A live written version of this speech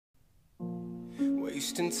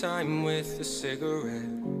Wasting time with a cigarette.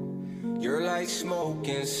 You're like smoke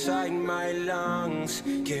inside my lungs.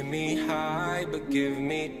 Get me high, but give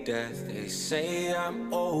me death. They say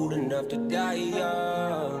I'm old enough to die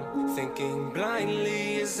young. Thinking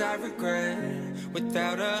blindly as I regret.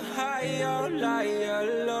 Without a high, I'll lie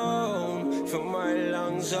alone. Fill my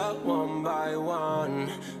lungs up one by one.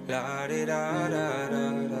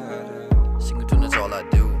 La-Dee-Da-Da-Da-Da-Da. Single tune is all I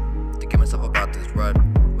do to get myself about this rut.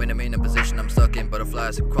 When I'm in a position I'm stuck in,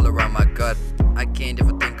 butterflies crawl around my gut. I can't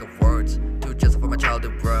even think of words to justify my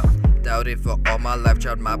childhood, bruh. Doubt it for all my life,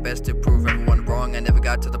 tried my best to prove everyone wrong. I never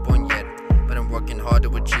got to the point yet, but I'm working hard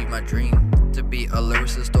to achieve my dream, to be a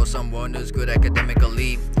lyricist or someone who's good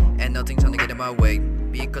academically. And nothing's gonna get in my way,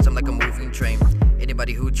 because I'm like a moving train.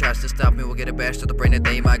 Anybody who tries to stop me will get a bash to the brain and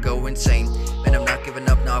they might go insane. Man, I'm not giving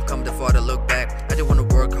up now, I've come too far to look back. I just wanna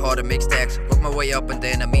work hard and make stacks, work my way up and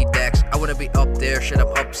then I meet Dax. I wanna be up there, shit, I'm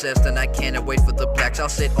obsessed and I can't wait for the plaques. I'll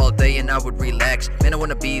sit all day and I would relax. Man, I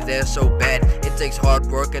wanna be there so bad. It takes hard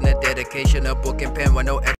work and a dedication, a book and pen with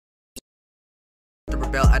no extra. To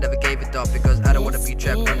rebel, I never gave it up because I don't wanna be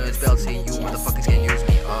trapped under his belt. See, you motherfuckers can't use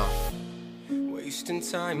me, Wasting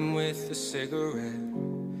time with a cigarette.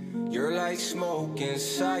 You're like smoke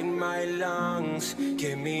inside my lungs.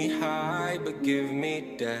 Get me high, but give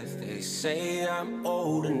me death. They say I'm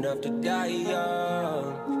old enough to die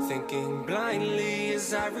young. Thinking blindly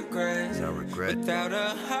as I regret. Without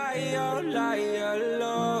a high, I'll lie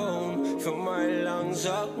alone. Fill my lungs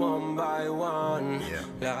up one by one.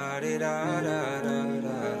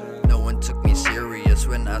 La-Dee-Da-Da-Da-Da-Da. No one took me serious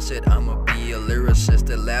when I said I'ma be a lyricist.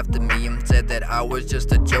 They laughed at me and said that I was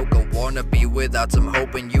just a joke. I wanna be without some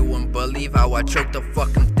hope, and you wouldn't believe how I choked the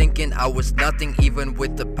fucking thinking I was nothing, even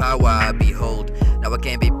with the power I behold. Now I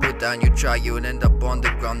can't be put down, you try, you'll end up on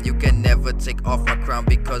the ground. You can never take off my crown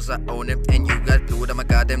because I own it, and you got glued on my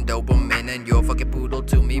goddamn Doberman. And you're fucking poodle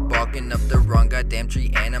to me, barking up the wrong goddamn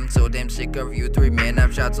tree. And I'm so damn sick of you three, man.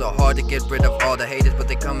 I've tried so hard to get rid of all the haters, but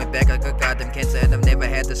they coming back like a goddamn cancer. And I've never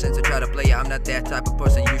had the sense to try to play. I'm not that type of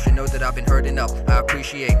person, you should know that I've been hurt enough. I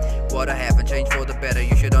appreciate what I have and change for the better.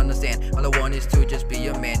 You should understand, all I want is to just be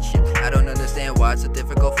a man. Shit, I don't understand why it's so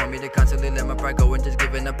difficult for me to constantly let my pride go and just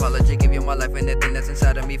give an apology. Give you my life and everything that's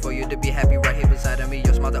inside of me, for you to be happy right here beside of me.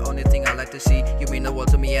 Your smile, the only thing I like to see. You mean the world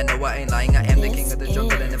to me, I know I ain't lying. I am the king of the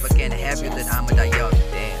jungle and never can have you, that I'ma die young.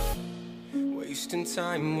 Damn. Wasting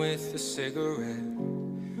time with a cigarette.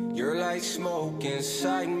 You're like smoke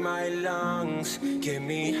inside my lungs. Get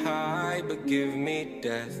me high, but give me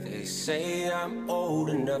death. They say I'm old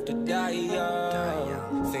enough to die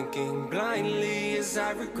young. Thinking blindly as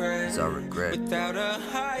I regret. Without a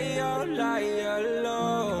high, I'll lie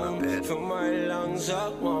alone. Fill my lungs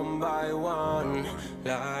up one by one.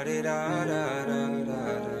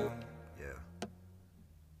 La-Dee-Da-Da-Da-Da-Da.